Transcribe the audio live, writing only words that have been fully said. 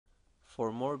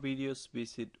For more videos,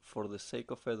 visit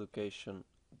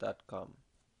forthesakeofeducation.com.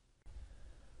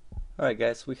 Alright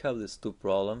guys, we have these two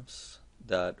problems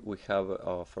that we have.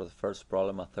 For the first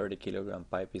problem, a 30 kilogram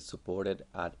pipe is supported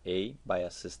at A by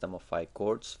a system of 5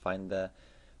 cords. Find the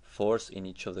force in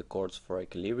each of the cords for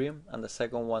equilibrium. And the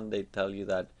second one, they tell you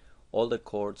that all the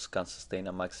cords can sustain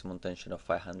a maximum tension of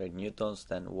 500 newtons.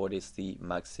 Then what is the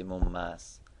maximum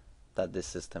mass that the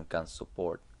system can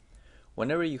support?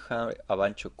 Whenever you have a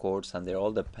bunch of cords and they're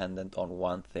all dependent on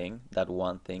one thing, that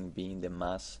one thing being the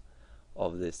mass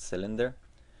of this cylinder,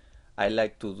 I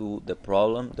like to do the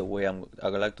problem the way I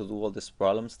like to do all these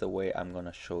problems the way I'm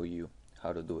gonna show you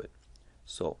how to do it.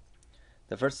 So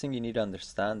the first thing you need to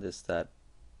understand is that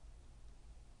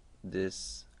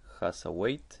this has a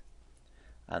weight,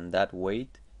 and that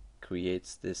weight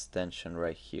creates this tension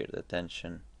right here, the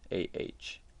tension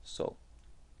AH. So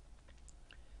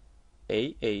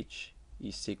AH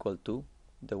is equal to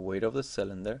the weight of the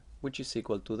cylinder, which is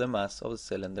equal to the mass of the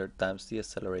cylinder times the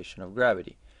acceleration of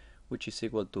gravity, which is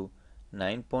equal to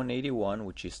 9.81,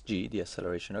 which is g, the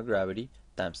acceleration of gravity,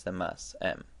 times the mass,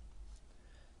 m.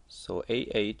 So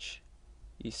AH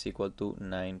is equal to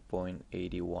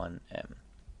 9.81 m.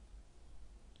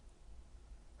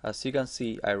 As you can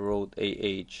see, I wrote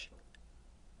AH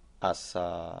as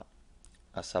a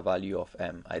value of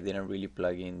m. I didn't really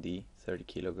plug in the 30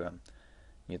 kilogram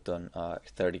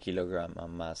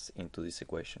mass into this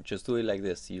equation. Just do it like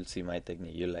this. You'll see my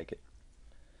technique. You'll like it.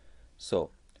 So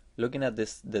looking at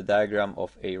this, the diagram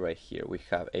of A right here, we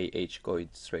have AH going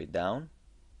straight down,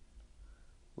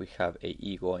 we have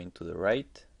AE going to the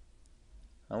right,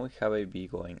 and we have AB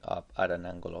going up at an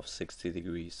angle of 60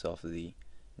 degrees of the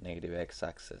negative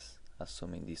x-axis,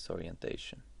 assuming this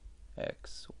orientation,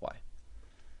 x, y.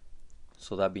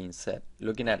 So that being said,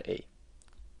 looking at A,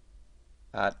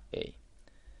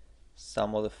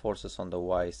 sum of the forces on the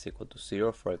y is equal to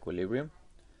 0 for equilibrium.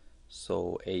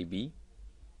 So AB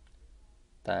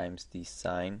times the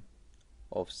sine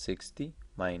of 60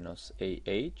 minus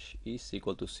AH is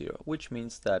equal to 0, which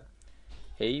means that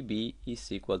AB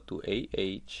is equal to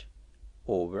AH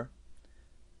over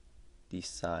the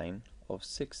sine of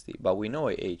 60. But we know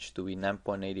AH to be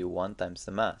 9.81 times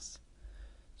the mass.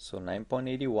 So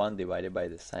 9.81 divided by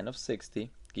the sine of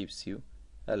 60 gives you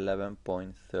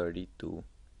 11.32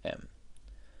 m.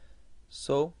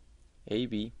 So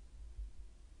AB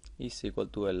is equal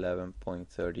to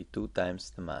 11.32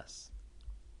 times the mass.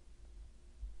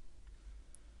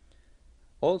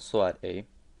 Also at A,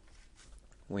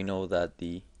 we know that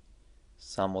the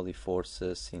sum of the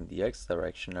forces in the x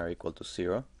direction are equal to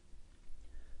 0.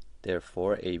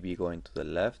 Therefore, AB going to the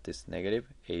left is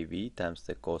negative AB times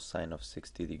the cosine of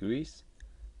 60 degrees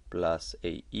plus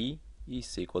AE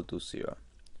is equal to 0.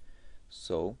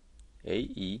 So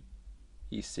AE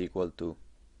is equal to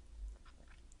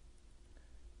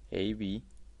AB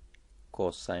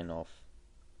cosine of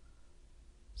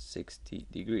 60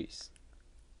 degrees.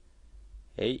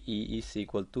 AE is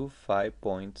equal to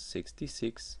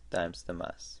 5.66 times the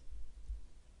mass.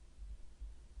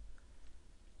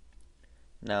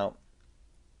 Now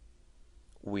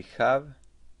we have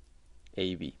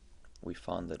AB. We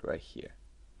found it right here.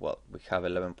 Well, we have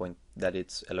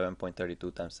it's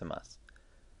 11.32 times the mass.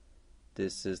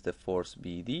 This is the force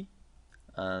BD,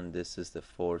 and this is the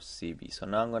force CB. So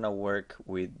now I'm going to work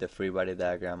with the free body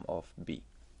diagram of B.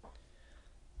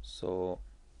 So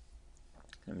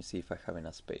let me see if I have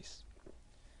enough space.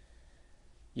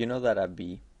 You know that at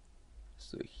B,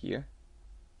 let's do it here,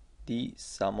 the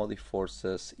sum of the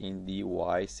forces in dy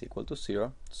is equal to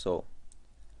 0. So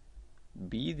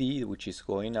BD, which is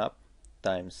going up,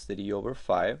 times 3 over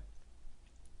 5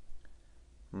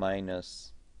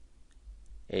 minus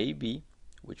AB,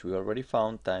 which we already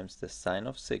found, times the sine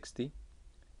of 60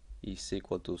 is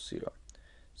equal to 0.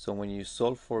 So when you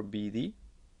solve for BD,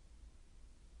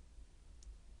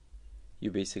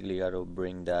 you basically got to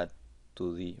bring that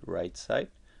to the right side.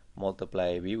 Multiply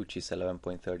AB, which is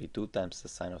 11.32 times the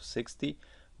sine of 60,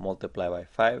 multiply by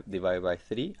 5, divide by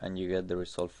 3, and you get the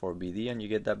result for BD, and you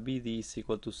get that BD is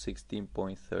equal to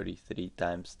 16.33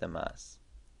 times the mass.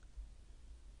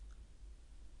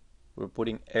 We're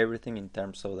putting everything in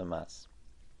terms of the mass.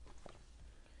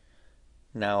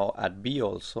 Now at B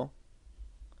also,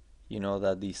 you know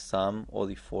that the sum of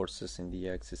the forces in the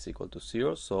x is equal to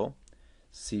 0, so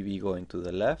CB going to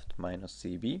the left minus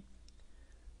CB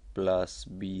plus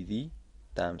BD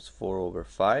times 4 over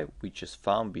 5, we just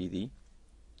found BD,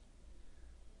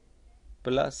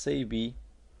 plus AB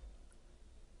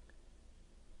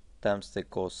times the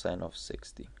cosine of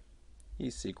 60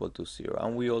 is equal to 0,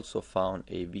 and we also found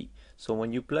AB. So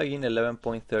when you plug in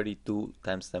 11.32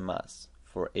 times the mass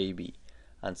for AB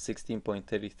and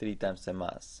 16.33 times the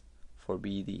mass for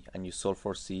BD, and you solve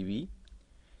for CB,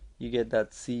 you get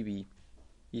that CB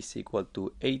is equal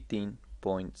to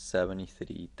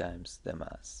 18.73 times the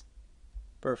mass.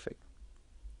 Perfect.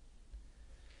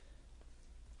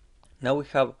 Now we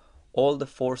have all the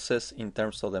forces in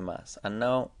terms of the mass, and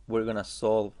now we're gonna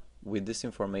solve with this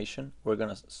information, we're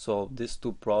gonna solve these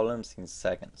two problems in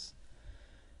seconds.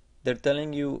 They're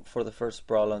telling you for the first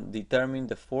problem, determine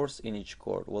the force in each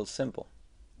chord. Well, simple.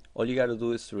 All you gotta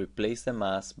do is to replace the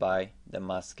mass by the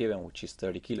mass given, which is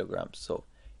 30 kilograms. So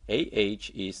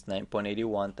AH is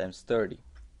 9.81 times 30,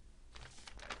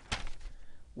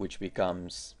 which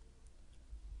becomes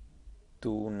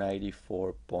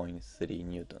 294.3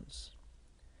 newtons.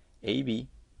 AB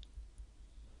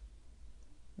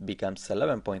becomes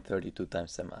 11.32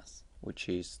 times the mass, which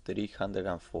is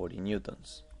 340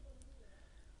 newtons.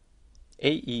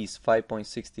 AE is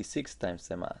 5.66 times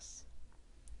the mass,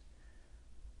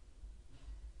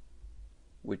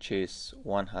 which is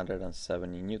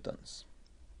 170 newtons.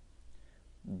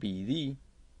 BD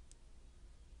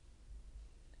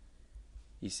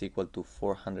is equal to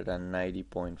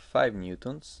 490.5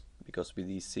 newtons, because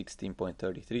BD is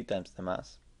 16.33 times the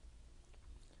mass.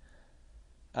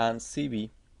 And CB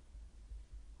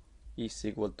is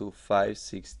equal to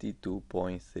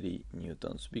 562.3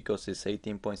 newtons, because it's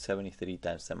 18.73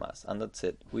 times the mass. And that's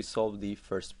it. We solved the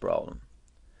first problem.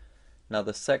 Now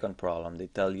the second problem, they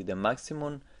tell you the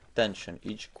maximum tension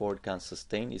each chord can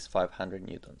sustain is 500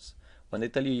 newtons. When they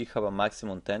tell you you have a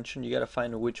maximum tension, you gotta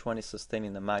find which one is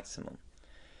sustaining the maximum.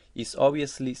 It's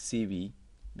obviously CB,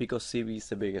 because CB is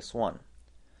the biggest one.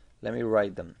 Let me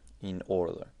write them in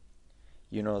order.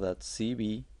 You know that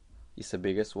CB is the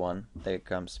biggest one, then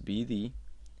comes BD,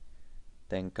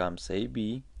 then comes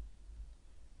AB,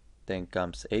 then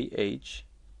comes AH,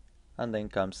 and then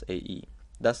comes AE.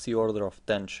 That's the order of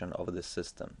tension of the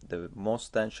system. The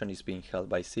most tension is being held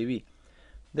by CB.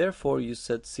 Therefore, you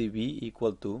set CB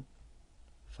equal to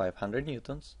 500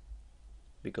 newtons,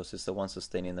 because it's the one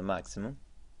sustaining the maximum.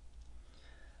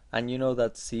 And you know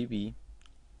that CB,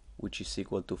 which is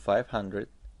equal to 500,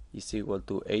 is equal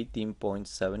to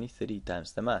 18.73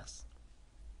 times the mass.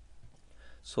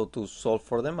 So to solve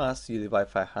for the mass, you divide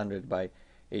 500 by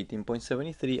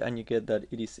 18.73 and you get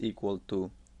that it is equal to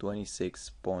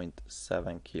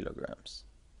 26.7 kilograms.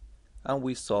 And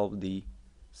we solve the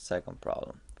second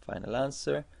problem. Final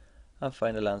answer, and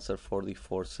final answer for the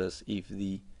forces if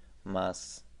the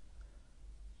mass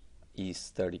is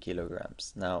 30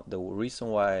 kilograms. Now the reason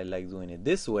why I like doing it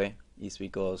this way is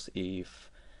because if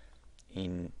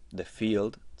in the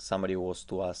field somebody was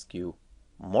to ask you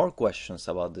more questions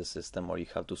about the system, or you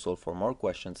have to solve for more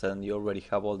questions, and you already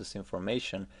have all this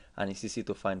information, and it's easy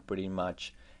to find pretty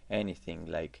much anything,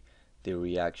 like the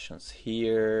reactions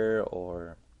here,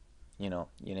 or you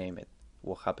name it,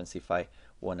 what happens if I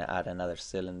want to add another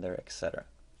cylinder, etc.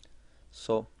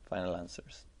 So final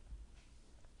answers.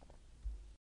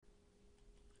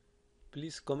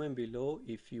 Please comment below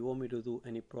if you want me to do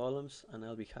any problems, and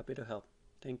I'll be happy to help.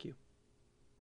 Thank you.